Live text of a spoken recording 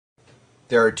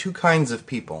There are two kinds of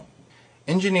people.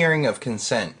 Engineering of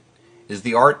consent is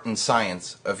the art and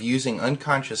science of using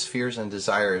unconscious fears and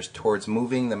desires towards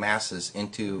moving the masses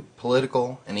into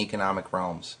political and economic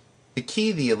realms. The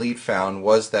key the elite found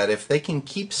was that if they can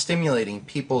keep stimulating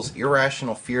people's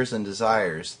irrational fears and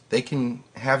desires, they can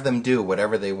have them do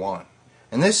whatever they want.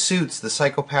 And this suits the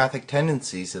psychopathic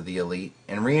tendencies of the elite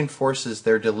and reinforces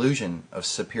their delusion of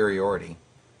superiority.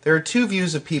 There are two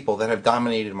views of people that have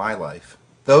dominated my life.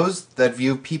 Those that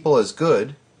view people as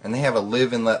good, and they have a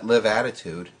live and let live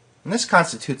attitude, and this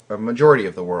constitutes a majority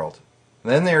of the world.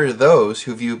 And then there are those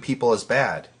who view people as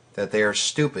bad, that they are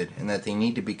stupid and that they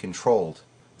need to be controlled.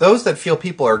 Those that feel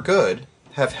people are good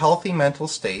have healthy mental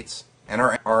states and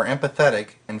are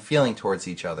empathetic and feeling towards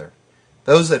each other.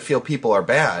 Those that feel people are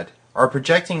bad are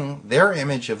projecting their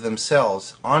image of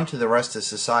themselves onto the rest of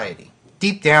society.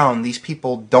 Deep down, these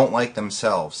people don't like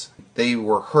themselves. They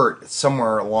were hurt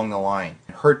somewhere along the line.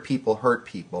 Hurt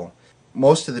people.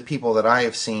 Most of the people that I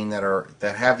have seen that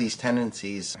have these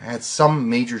tendencies had some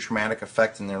major traumatic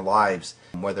effect in their lives,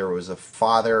 whether it was a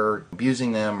father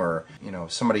abusing them or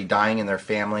somebody dying in their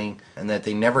family, and that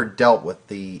they never dealt with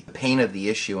the pain of the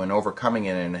issue and overcoming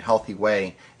it in a healthy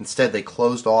way. Instead, they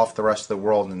closed off the rest of the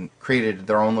world and created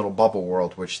their own little bubble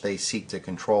world, which they seek to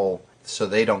control so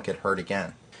they don't get hurt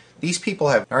again. These people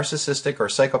have narcissistic or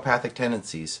psychopathic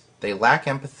tendencies. They lack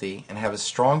empathy and have a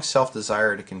strong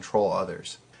self-desire to control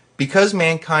others. Because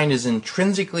mankind is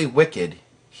intrinsically wicked,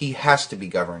 he has to be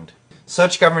governed.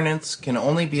 Such governance can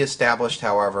only be established,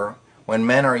 however, when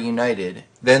men are united.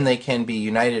 Then they can be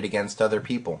united against other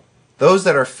people. Those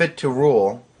that are fit to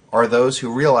rule are those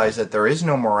who realize that there is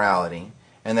no morality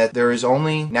and that there is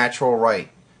only natural right,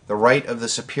 the right of the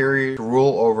superior to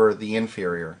rule over the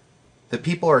inferior. The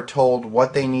people are told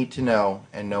what they need to know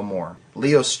and no more.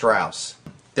 Leo Strauss.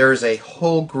 There is a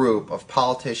whole group of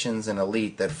politicians and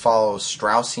elite that follow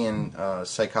Straussian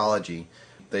psychology.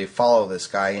 They follow this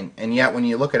guy, and yet when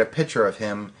you look at a picture of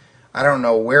him, I don't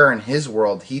know where in his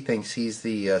world he thinks he's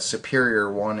the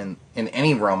superior one in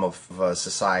any realm of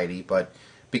society, but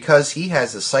because he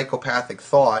has a psychopathic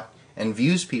thought and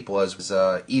views people as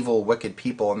evil, wicked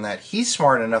people, and that he's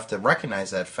smart enough to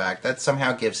recognize that fact, that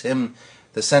somehow gives him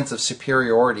the sense of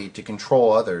superiority to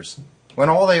control others, when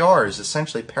all they are is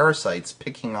essentially parasites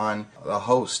picking on the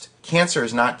host. Cancer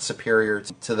is not superior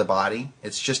to the body,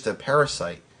 it's just a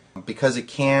parasite. Because it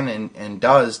can and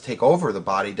does take over the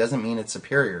body doesn't mean it's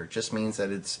superior, it just means that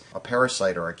it's a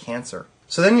parasite or a cancer.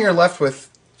 So then you're left with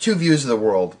two views of the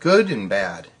world, good and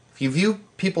bad. If you view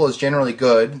people as generally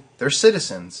good, they're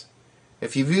citizens.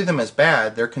 If you view them as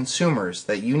bad, they're consumers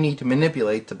that you need to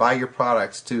manipulate to buy your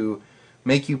products to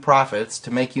make you profits,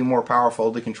 to make you more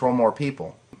powerful, to control more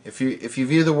people. If you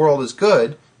view the world as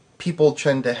good, people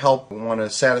tend to want to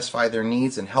satisfy their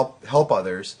needs and help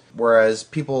others, whereas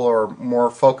people are more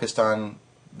focused on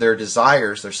their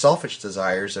desires, their selfish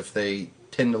desires, if they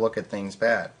tend to look at things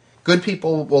bad. Good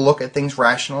people will look at things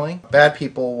rationally. Bad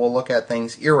people will look at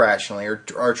things irrationally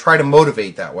or try to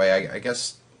motivate that way, I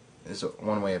guess is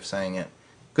one way of saying it.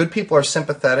 Good people are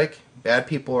sympathetic. Bad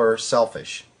people are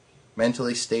selfish,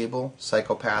 mentally stable,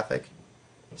 psychopathic,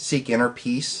 seek inner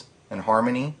peace and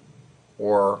harmony,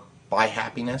 or buy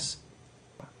happiness.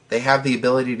 They have the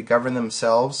ability to govern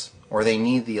themselves, or they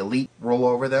need the elite rule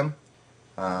over them,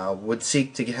 would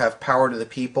seek to have power to the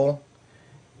people,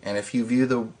 and if you view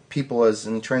the people as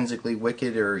intrinsically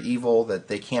wicked or evil, that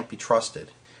they can't be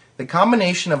trusted. The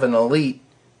combination of an elite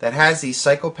that has the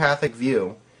psychopathic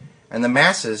view and the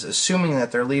masses assuming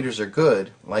that their leaders are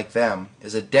good, like them,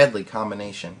 is a deadly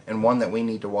combination, and one that we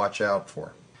need to watch out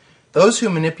for. Those who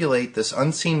manipulate this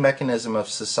unseen mechanism of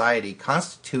society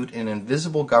constitute an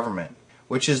invisible government,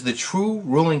 which is the true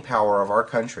ruling power of our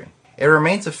country. It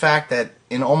remains a fact that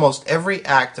in almost every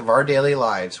act of our daily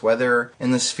lives, whether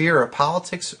in the sphere of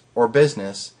politics or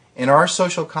business, in our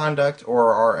social conduct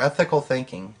or our ethical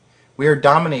thinking, we are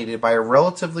dominated by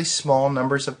relatively small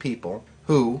numbers of people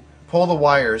who pull the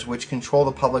wires which control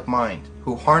the public mind,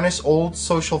 who harness old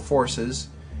social forces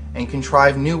and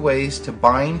contrive new ways to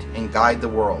bind and guide the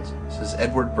world. This is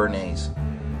Edward Bernays.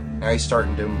 Now he's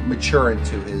starting to mature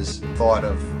into his thought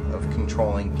of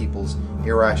controlling people's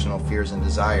irrational fears and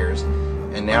desires,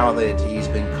 and now that he's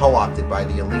been co-opted by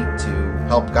the elite to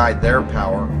help guide their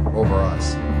power over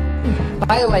us.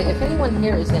 By the way, if anyone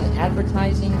here is in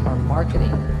advertising or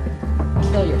marketing,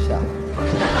 kill yourself.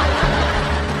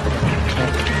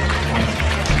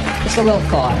 Just a little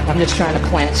thought. I'm just trying to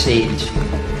plant seeds.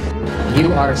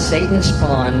 You are Satan's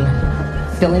spawn,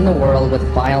 filling the world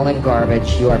with bile and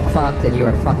garbage. You are fucked and you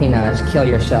are fucking us. Kill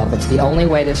yourself. It's the only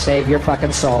way to save your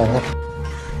fucking soul.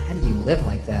 How do you live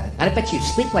like that. I bet you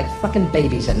sleep like fucking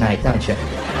babies at night, don't you?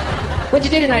 What'd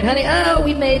you do tonight, honey? Oh,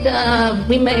 we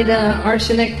made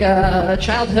arsenic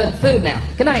childhood food now.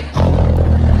 Good night.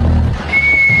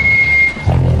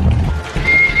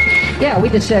 Yeah, we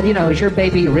just said, is your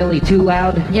baby really too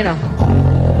loud? Yeah,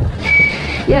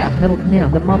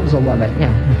 the mums will love it.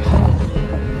 Yeah.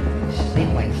 Sleep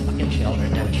like fucking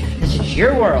children, don't you? This is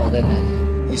your world, isn't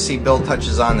it? You see, Bill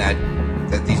touches on that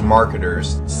these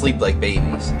marketers sleep like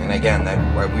babies. And again,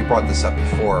 we brought this up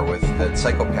before with that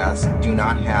psychopaths do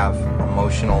not have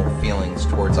emotional feelings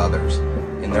towards others.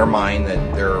 In their mind,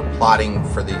 that they're plotting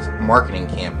for the marketing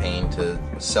campaign to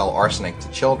sell arsenic to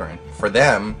children. For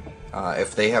them,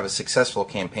 if they have a successful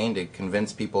campaign to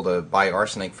convince people to buy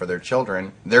arsenic for their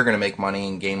children, they're going to make money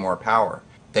and gain more power.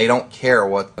 They don't care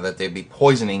that they'd be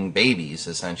poisoning babies,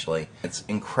 essentially. It's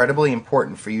incredibly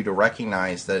important for you to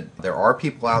recognize that there are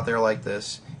people out there like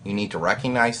this. You need to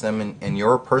recognize them in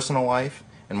your personal life,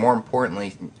 and more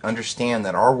importantly, understand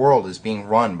that our world is being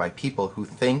run by people who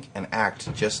think and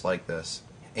act just like this.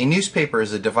 A newspaper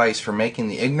is a device for making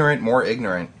the ignorant more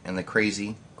ignorant and the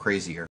crazy crazier.